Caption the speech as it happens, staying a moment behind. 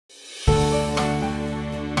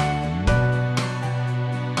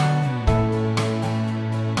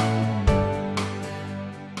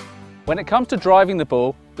When it comes to driving the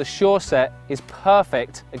ball, the sure set is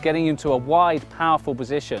perfect at getting you into a wide, powerful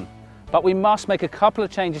position. But we must make a couple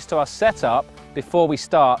of changes to our setup before we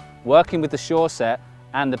start working with the sure set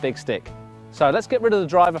and the big stick. So let's get rid of the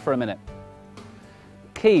driver for a minute.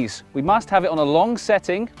 Keys, we must have it on a long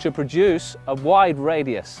setting to produce a wide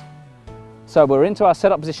radius. So we're into our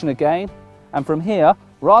setup position again, and from here,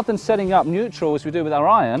 rather than setting up neutral as we do with our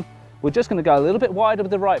iron, we're just going to go a little bit wider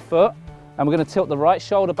with the right foot, and we're going to tilt the right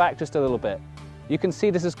shoulder back just a little bit. You can see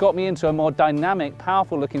this has got me into a more dynamic,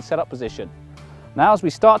 powerful looking setup position. Now as we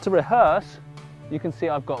start to rehearse, you can see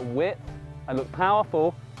I've got width, I look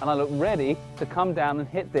powerful, and I look ready to come down and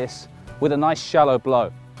hit this with a nice shallow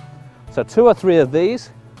blow. So 2 or 3 of these.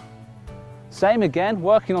 Same again,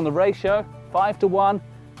 working on the ratio, 5 to 1,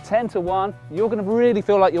 10 to 1. You're going to really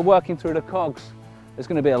feel like you're working through the cogs. There's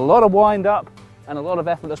going to be a lot of wind up and a lot of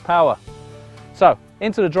effortless power. So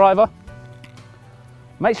into the driver.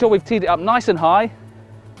 Make sure we've teed it up nice and high.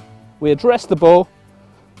 We address the ball,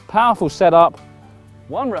 powerful setup,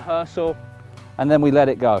 1 rehearsal, and then we let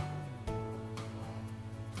it go.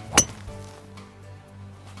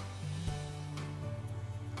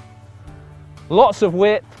 Lots of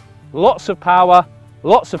width, lots of power,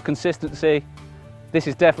 lots of consistency. This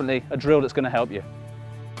is definitely a drill that's going to help you.